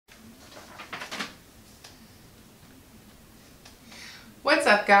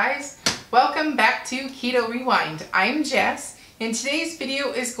What's up, guys? Welcome back to Keto Rewind. I'm Jess, and today's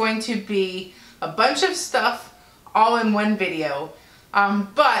video is going to be a bunch of stuff all in one video.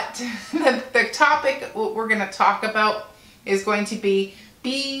 But the topic what we're going to talk about is going to be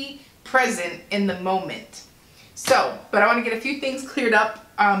present in the moment. But I want to get a few things cleared up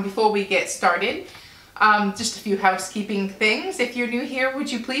before we get started. Just a few housekeeping things. If you're new here,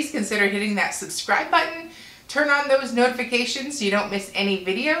 would you please consider hitting that subscribe button? Turn on those notifications so you don't miss any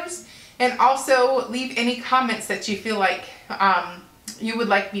videos, and also leave any comments that you feel like you would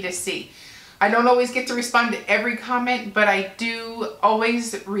like me to see. I don't always get to respond to every comment, but I do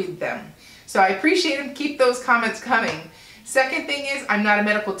always read them. So I appreciate them. Keep those comments coming. Second thing is, I'm not a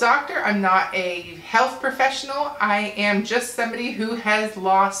medical doctor. I'm not a health professional. I am just somebody who has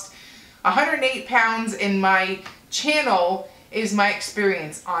lost 108 pounds, and my channel is my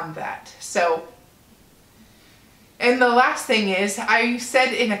experience on that. And the last thing is, I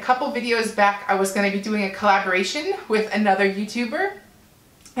said in a couple videos back I was going to be doing a collaboration with another YouTuber,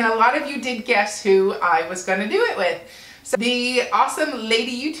 and a lot of you did guess who I was going to do it with. So the awesome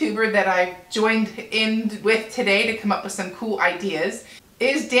lady YouTuber that I joined in with today to come up with some cool ideas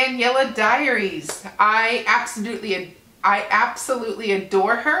is Daniela Diaries. I absolutely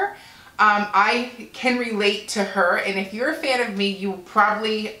adore her. I can relate to her, and if you're a fan of me,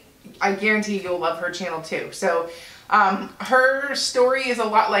 I guarantee you'll love her channel too. So her story is a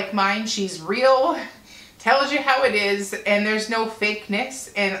lot like mine. She's real, tells you how it is, and there's no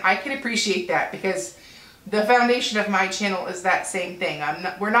fakeness, and I can appreciate that because the foundation of my channel is that same thing.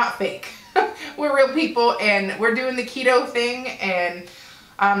 We're not fake. We're real people, and we're doing the keto thing,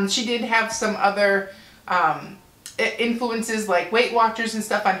 and she did have some other influences like Weight Watchers and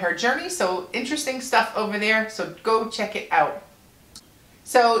stuff on her journey, so interesting stuff over there, so go check it out.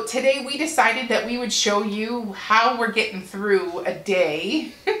 So today we decided that we would show you how we're getting through a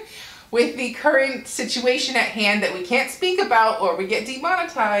day with the current situation at hand that we can't speak about or we get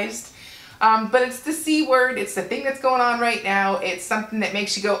demonetized. But it's the C word, it's the thing that's going on right now, it's something that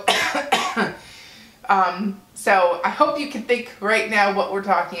makes you go so I hope you can think right now what we're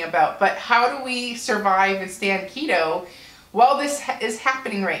talking about, but how do we survive and stay on keto while this is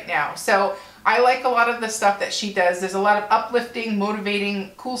happening right now? So I like a lot of the stuff that she does. There's a lot of uplifting, motivating,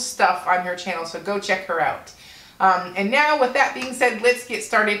 cool stuff on her channel, so go check her out. And now with that being said, let's get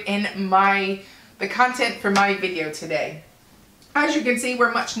started in the content for my video today. As you can see,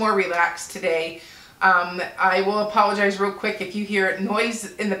 we're much more relaxed today. I will apologize real quick if you hear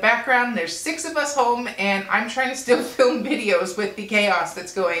noise in the background. There's 6 of us home, and I'm trying to still film videos with the chaos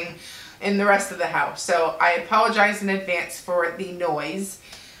that's going in the rest of the house. So I apologize in advance for the noise.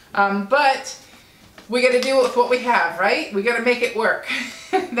 But we got to deal with what we have, right? We got to make it work.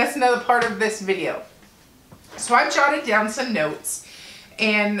 That's another part of this video. So I jotted down some notes,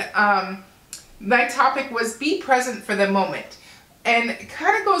 and my topic was be present for the moment. And it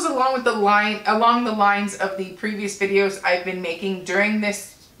kind of goes along with along the lines of the previous videos I've been making during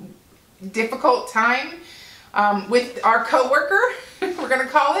this difficult time with our coworker, we're going to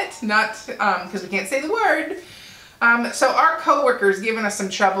call it, not because we can't say the word. So our coworker is giving us some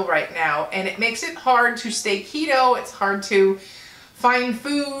trouble right now, and it makes it hard to stay keto. It's hard to find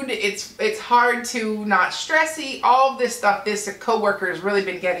food. It's hard to not stressy. All of this stuff, this coworker has really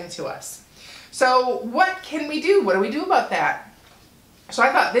been getting to us. So what can we do? What do we do about that? So I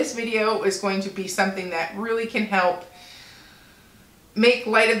thought this video is going to be something that really can help make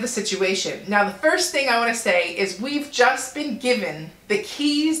light of the situation. Now, the first thing I want to say is we've just been given the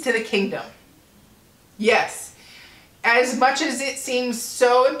keys to the kingdom. Yes, as much as it seems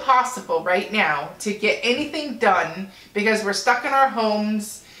so impossible right now to get anything done because we're stuck in our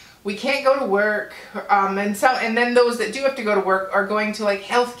homes, we can't go to work, and then those that do have to go to work are going to like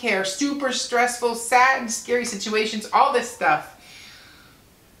healthcare, super stressful, sad, scary situations, all this stuff.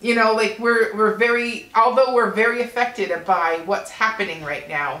 You know, like although we're very affected by what's happening right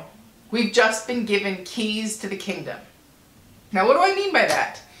now, we've just been given keys to the kingdom. Now, what do I mean by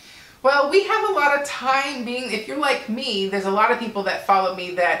that? Well, we have a lot of time if you're like me, there's a lot of people that follow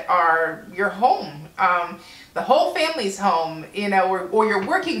me that you're home. The whole family's home, you know, or you're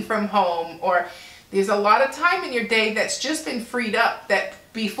working from home, or there's a lot of time in your day that's just been freed up that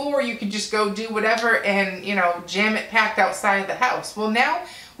before you could just go do whatever and, you know, jam it packed outside of the house. Well, now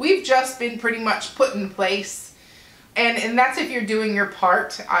we've just been pretty much put in place, and that's if you're doing your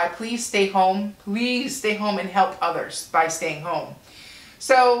part. Please stay home. Please stay home and help others by staying home.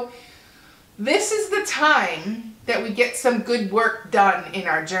 So this is the time that we get some good work done in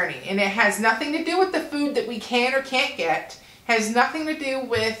our journey, and it has nothing to do with the food that we can or can't get, has nothing to do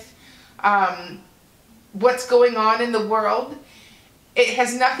with what's going on in the world. It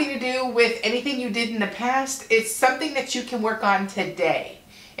has nothing to do with anything you did in the past. It's something that you can work on today.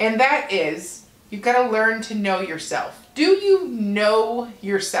 And that is, you've got to learn to know yourself. Do you know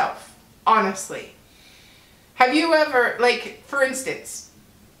yourself? Honestly. Have you ever, like, for instance,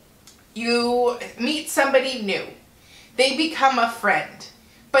 you meet somebody new. They become a friend.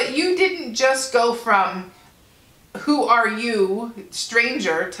 But you didn't just go from who are you,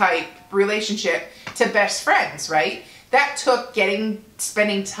 stranger type relationship, to best friends, right? That took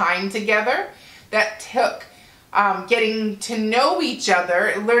spending time together. That took getting to know each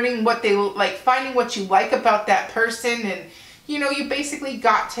other, learning what they like, finding what you like about that person, and you know, you basically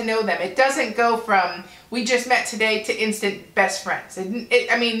got to know them. It doesn't go from we just met today to instant best friends. I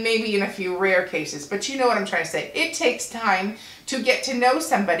mean, maybe in a few rare cases, but you know what I'm trying to say. It takes time to get to know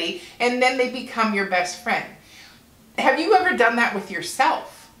somebody, and then they become your best friend. Have you ever done that with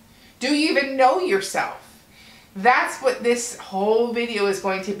yourself? Do you even know yourself? That's what this whole video is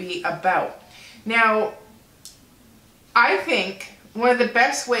going to be about. Now, I think one of the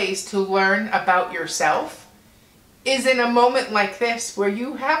best ways to learn about yourself is in a moment like this where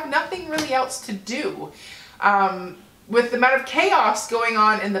you have nothing really else to do. With the amount of chaos going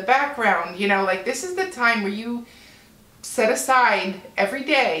on in the background, you know, like this is the time where you set aside every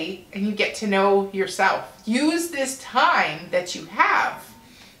day and you get to know yourself. Use this time that you have,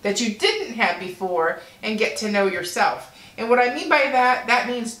 that you didn't have before, and get to know yourself. And what I mean by that, that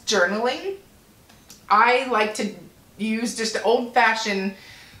means journaling. I like to use just an old-fashioned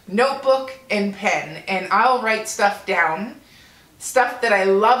notebook and pen, and I'll write stuff down, stuff that I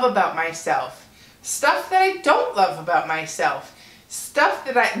love about myself, stuff that I don't love about myself,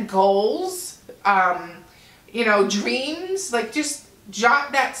 stuff that goals, you know, dreams, like just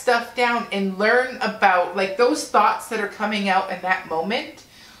jot that stuff down and learn about, like, those thoughts that are coming out in that moment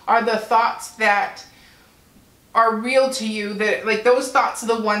are the thoughts that are real to you, that like those thoughts are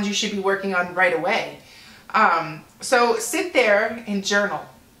the ones you should be working on right away. So sit there and journal.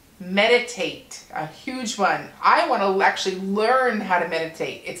 Meditate, a huge one. I want to actually learn how to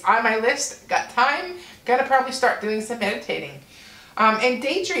meditate. It's on my list. Got time, gotta probably start doing some meditating. And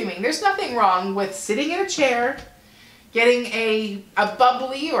daydreaming. There's nothing wrong with sitting in a chair, getting a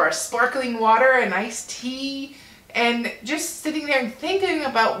bubbly or a sparkling water, an iced tea, and just sitting there and thinking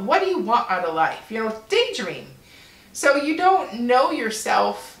about what do you want out of life. You know, daydream. So you don't know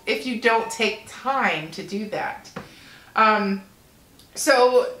yourself if you don't take time to do that.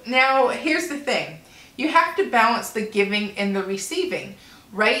 So now here's the thing. You have to balance the giving and the receiving.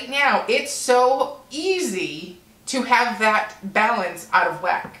 Right now, it's so easy to have that balance out of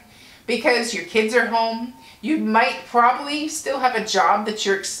whack because your kids are home. You might probably still have a job that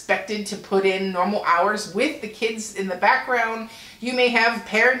you're expected to put in normal hours with the kids in the background. You may have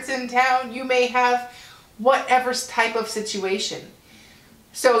parents in town. You may have whatever type of situation.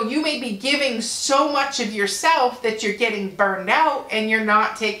 So you may be giving so much of yourself that you're getting burned out and you're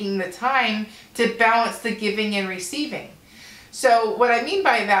not taking the time to balance the giving and receiving. So what I mean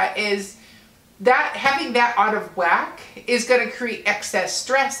by that is that having that out of whack is going to create excess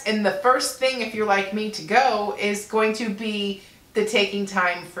stress. And the first thing, if you're like me, to go is going to be the taking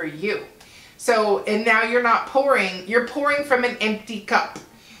time for you. So, and now you're not pouring, you're pouring from an empty cup.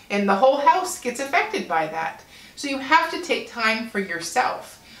 And the whole house gets affected by that. So you have to take time for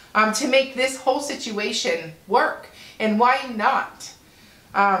yourself to make this whole situation work. And why not?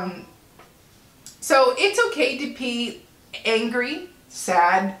 So it's okay to be angry,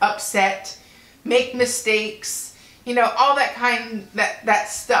 sad, upset, make mistakes, you know, all that that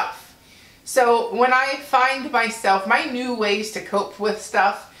stuff. So when I find myself, my new ways to cope with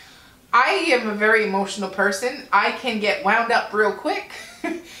stuff, I am a very emotional person. I can get wound up real quick.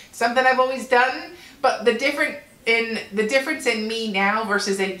 Something I've always done, but the difference in me now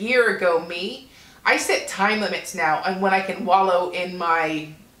versus a year ago me, I set time limits now on when I can wallow in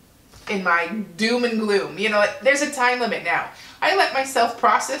my doom and gloom. You know, like, there's a time limit now. I let myself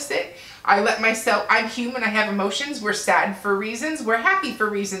process it. I'm human, I have emotions. We're sad for reasons, we're happy for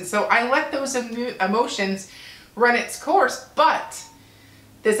reasons. So I let those emotions run its course, but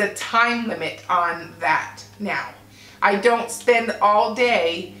there's a time limit on that now. I don't spend all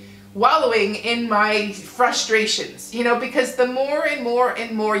day wallowing in my frustrations, you know, because the more and more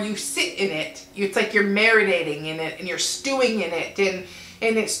and more you sit in it, it's like you're marinating in it and you're stewing in it,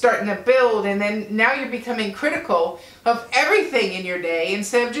 and it's starting to build, and then now you're becoming critical of everything in your day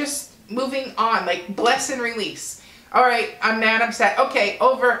instead of just moving on, like bless and release. All right, I'm mad, I'm sad. Okay,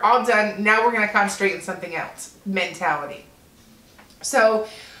 over, all done. Now we're going to concentrate on something else. Mentality. So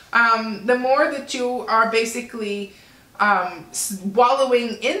the more that you are basically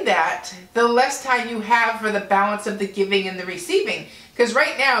wallowing in that, the less time you have for the balance of the giving and the receiving. Because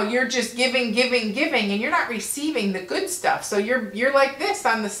right now you're just giving, giving, giving, and you're not receiving the good stuff. So you're like this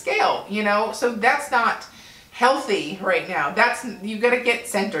on the scale, you know? So that's not healthy right now. You got to get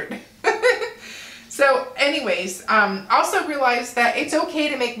centered. So anyways, also realize that it's okay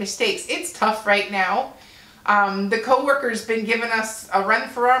to make mistakes. It's tough right now. The coworker's been giving us a run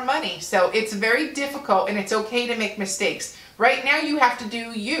for our money. So it's very difficult, and it's okay to make mistakes. Right now you have to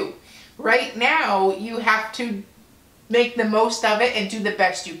do you. Right now you have to make the most of it and do the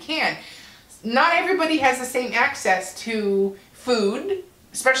best you can. Not everybody has the same access to food,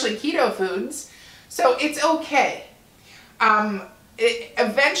 especially keto foods. So it's okay.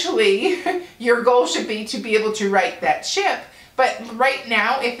 Eventually, your goal should be to be able to right that ship. But right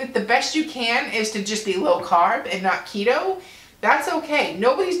now, if the best you can is to just be low carb and not keto, that's okay.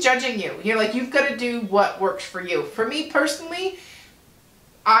 Nobody's judging you. You're like, you've got to do what works for you. For me personally,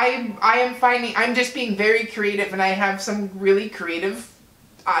 I am finding, I'm just being very creative, and I have some really creative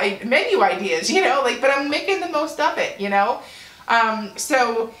menu ideas, you know, like, but I'm making the most of it, you know.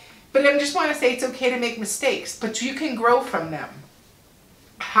 But I just want to say it's okay to make mistakes, but you can grow from them.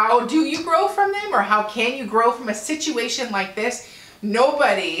 How do you grow from them, or how can you grow from a situation like this?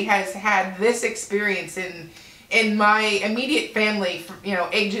 Nobody has had this experience in my immediate family, you know,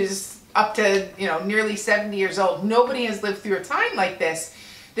 ages up to, you know, nearly 70 years old. Nobody has lived through a time like this.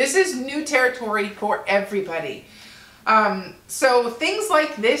 This is new territory for everybody. So things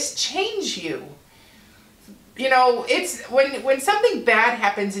like this change you. You know, it's when something bad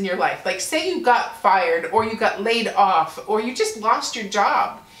happens in your life, like say you got fired, or you got laid off, or you just lost your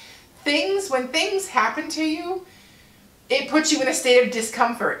job. When things happen to you, it puts you in a state of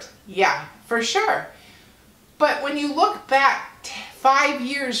discomfort. Yeah, for sure. But when you look back 5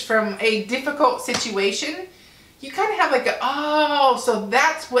 years from a difficult situation, you kind of have like oh, so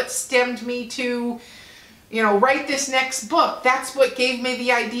that's what stemmed me to, you know, write this next book. That's what gave me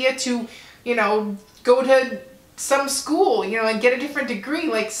the idea to, you know, go to some school, you know, and get a different degree.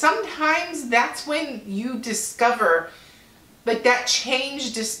 Like sometimes that's when you discover, like that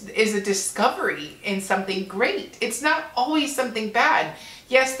change just is a discovery in something great. It's not always something bad.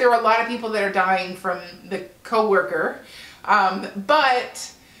 Yes, there are a lot of people that are dying from the coworker,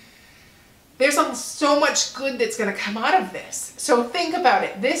 but there's so much good that's going to come out of this. So think about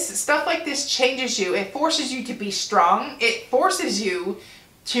it. This stuff like this changes you. It forces you to be strong. It forces you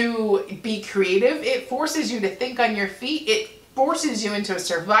to be creative. It forces you to think on your feet. It forces you into a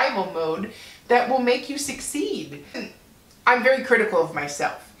survival mode that will make you succeed. I'm very critical of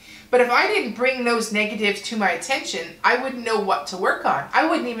myself. But if I didn't bring those negatives to my attention, I wouldn't know what to work on. I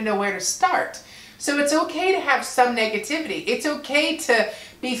wouldn't even know where to start. So it's okay to have some negativity. It's okay to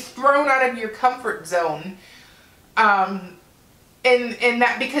be thrown out of your comfort zone. And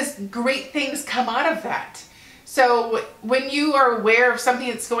that, because great things come out of that. So when you are aware of something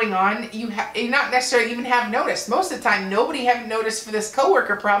that's going on, you not necessarily even have noticed. Most of the time, nobody had noticed for this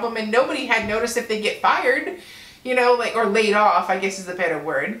coworker problem, and nobody had noticed if they get fired, you know, like, or laid off, I guess is a better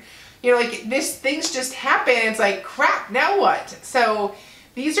word. You know, like things just happen. And it's like, crap, now what? So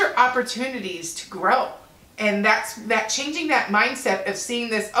these are opportunities to grow. And that changing that mindset of seeing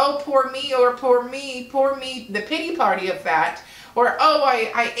this, oh, poor me, or poor me, the pity party of that, or, oh,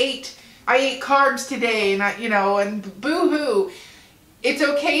 I ate carbs today, and you know, and boo-hoo. It's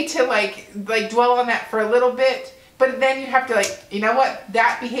okay to like dwell on that for a little bit, but then you have to, like, you know what,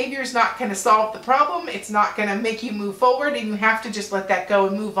 that behavior is not going to solve the problem. It's not going to make you move forward, and you have to just let that go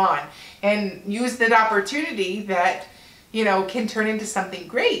and move on and use that opportunity that, you know, can turn into something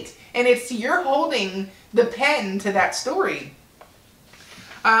great. And it's you're holding the pen to that story.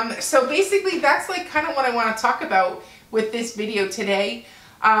 So basically that's like kind of what I want to talk about with this video today.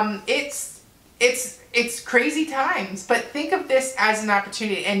 It's crazy times, but think of this as an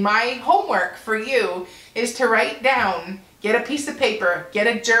opportunity. And my homework for you is to write down, get a piece of paper, get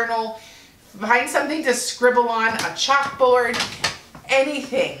a journal, find something to scribble on, a chalkboard,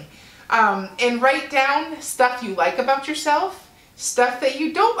 anything. And write down stuff you like about yourself, stuff that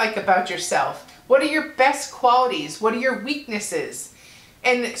you don't like about yourself. What are your best qualities? What are your weaknesses?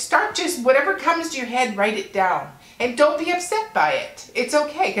 And start just whatever comes to your head, write it down. And don't be upset by it. It's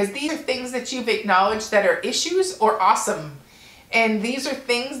okay, because these are things that you've acknowledged that are issues or awesome. And these are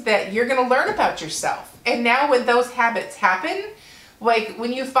things that you're going to learn about yourself. And now when those habits happen, like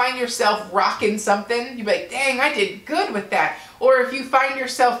when you find yourself rocking something, you'll be like, dang, I did good with that. Or if you find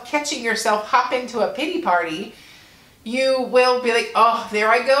yourself catching yourself hop into a pity party, you will be like, oh, there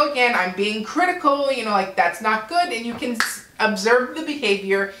I go again. I'm being critical, you know, like that's not good. And you can observe the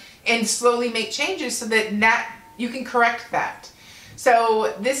behavior and slowly make changes so that you can correct that.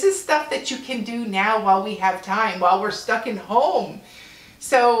 So this is stuff that you can do now while we have time, while we're stuck in home.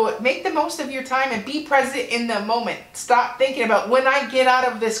 So make the most of your time and be present in the moment. Stop thinking about when I get out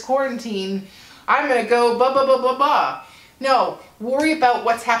of this quarantine, I'm going to go blah, blah, blah, blah, blah. No, worry about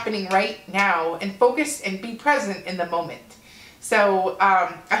what's happening right now and focus and be present in the moment. So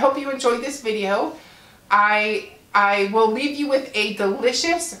I hope you enjoyed this video. I will leave you with a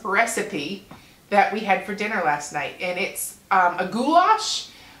delicious recipe that we had for dinner last night. And it's a goulash,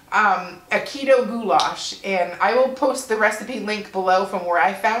 a keto goulash. And I will post the recipe link below from where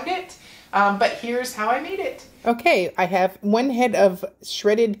I found it. But here's how I made it. Okay, I have 1 head of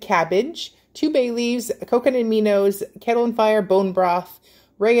shredded cabbage, 2 bay leaves, coconut aminos, kettle and fire bone broth,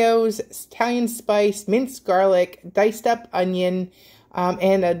 Rayo's, Italian spice, minced garlic, diced up onion,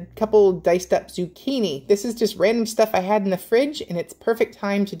 and a couple diced up zucchini. This is just random stuff I had in the fridge, and it's perfect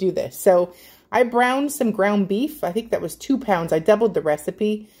time to do this. So I browned some ground beef. I think that was 2 pounds. I doubled the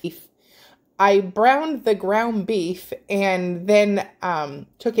recipe. I browned the ground beef and then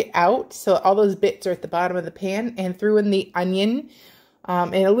took it out. So all those bits are at the bottom of the pan, and threw in the onion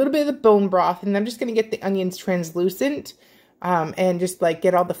and a little bit of the bone broth. And I'm just going to get the onions translucent and just like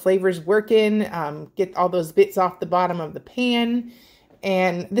get all the flavors working, get all those bits off the bottom of the pan.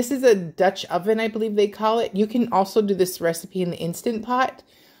 And this is a Dutch oven, I believe they call it. You can also do this recipe in the Instant Pot,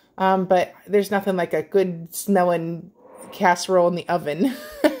 but there's nothing like a good smelling casserole in the oven.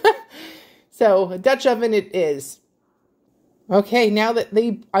 So Dutch oven it is. Okay, now that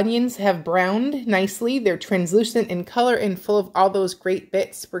the onions have browned nicely, they're translucent in color and full of all those great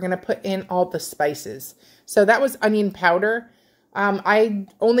bits, we're going to put in all the spices. So that was onion powder. I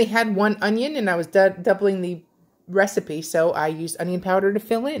only had 1 onion and I was doubling the recipe, so I used onion powder to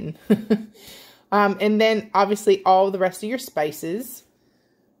fill in. And then obviously all the rest of your spices.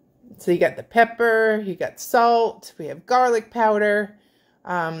 So you got the pepper, you got salt, we have garlic powder,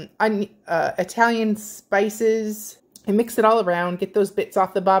 Italian spices, and mix it all around. Get those bits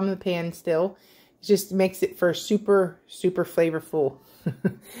off the bottom of the pan still. It just makes it for super, super flavorful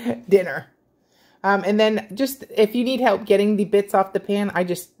dinner. And then just, if you need help getting the bits off the pan, I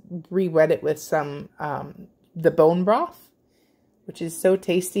just re-wet it with some, the bone broth, which is so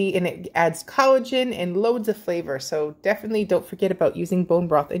tasty, and it adds collagen and loads of flavor. So definitely don't forget about using bone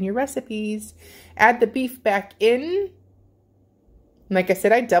broth in your recipes. Add the beef back in. Like I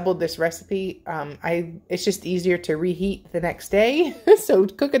said, I doubled this recipe. It's just easier to reheat the next day. So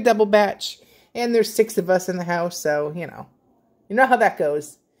cook a double batch, and there's 6 of us in the house. So, you know how that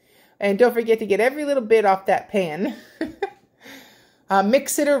goes. And don't forget to get every little bit off that pan.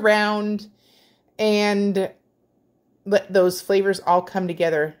 Mix it around and let those flavors all come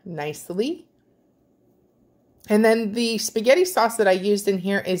together nicely. And then the spaghetti sauce that I used in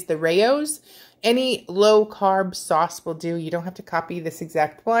here is the Rayo's. Any low-carb sauce will do. You don't have to copy this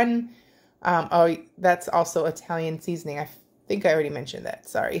exact one. Oh, that's also Italian seasoning. I think I already mentioned that.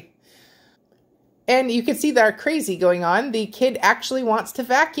 Sorry. And you can see that crazy going on. The kid actually wants to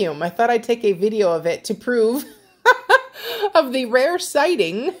vacuum. I thought I'd take a video of it to prove of the rare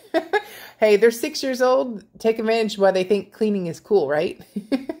sighting. Hey, they're 6 years old. Take advantage while they think cleaning is cool, right?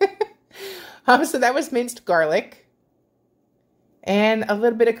 So that was minced garlic and a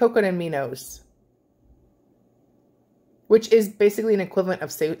little bit of coconut aminos, which is basically an equivalent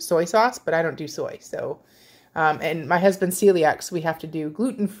of soy sauce, but I don't do soy. So, and my husband's celiac, so we have to do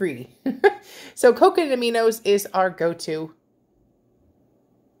gluten-free. So coconut aminos is our go-to.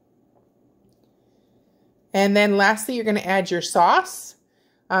 And then lastly, you're going to add your sauce.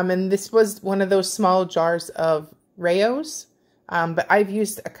 And this was one of those small jars of Rayo's. But I've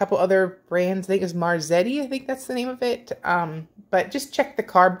used a couple other brands. I think it's Marzetti. I think that's the name of it. But just check the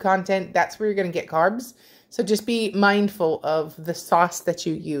carb content. That's where you're going to get carbs. So just be mindful of the sauce that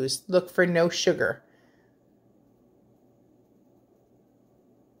you use. Look for no sugar.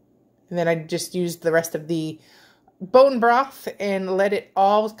 And then I just used the rest of the bone broth and let it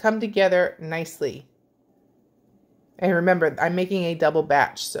all come together nicely. And remember, I'm making a double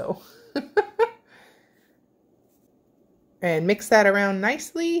batch, so. And mix that around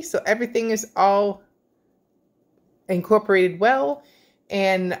nicely so everything is all incorporated well.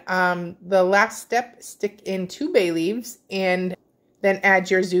 And the last step, stick in 2 bay leaves and then add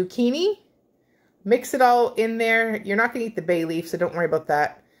your zucchini. Mix it all in there. You're not going to eat the bay leaf, so don't worry about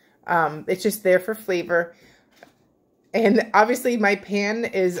that. It's just there for flavor. And obviously my pan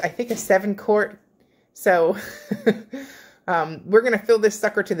is, I think, a 7-quart. So we're going to fill this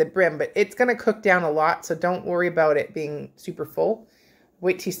sucker to the brim, but it's going to cook down a lot. So don't worry about it being super full.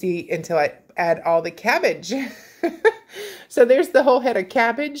 Wait till you see until I add all the cabbage. So there's the whole head of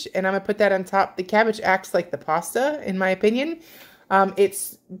cabbage, and I'm going to put that on top. The cabbage acts like the pasta, in my opinion.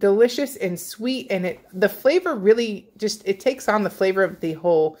 It's delicious and sweet, and the flavor really just, it takes on the flavor of the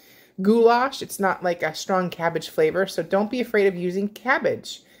whole goulash. It's not like a strong cabbage flavor, so don't be afraid of using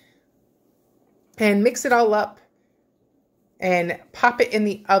cabbage. And mix it all up and pop it in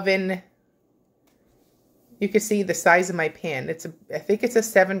the oven. You can see the size of my pan. I think it's a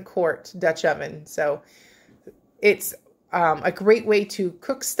 7-quart Dutch oven. So it's a great way to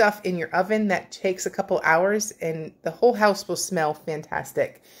cook stuff in your oven that takes a couple hours, and the whole house will smell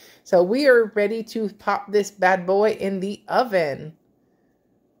fantastic. So we are ready to pop this bad boy in the oven.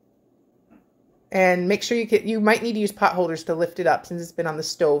 And make sure you might need to use pot holders to lift it up since it's been on the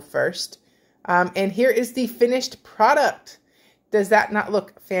stove first. And here is the finished product. Does that not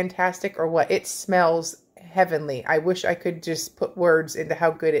look fantastic or what? It smells heavenly. I wish I could just put words into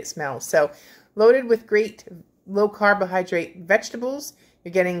how good it smells. So loaded with great low carbohydrate vegetables.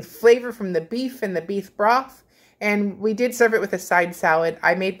 You're getting flavor from the beef and the beef broth. And we did serve it with a side salad.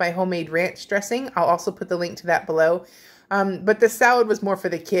 I made my homemade ranch dressing. I'll also put the link to that below. But the salad was more for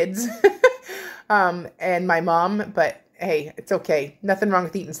the kids and my mom. But hey, it's okay. Nothing wrong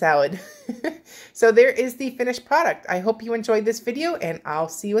with eating salad. So there is the finished product. I hope you enjoyed this video, and I'll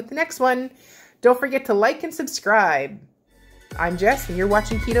see you at the next one. Don't forget to like and subscribe. I'm Jess, and you're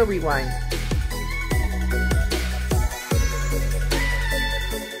watching Keto Rewind.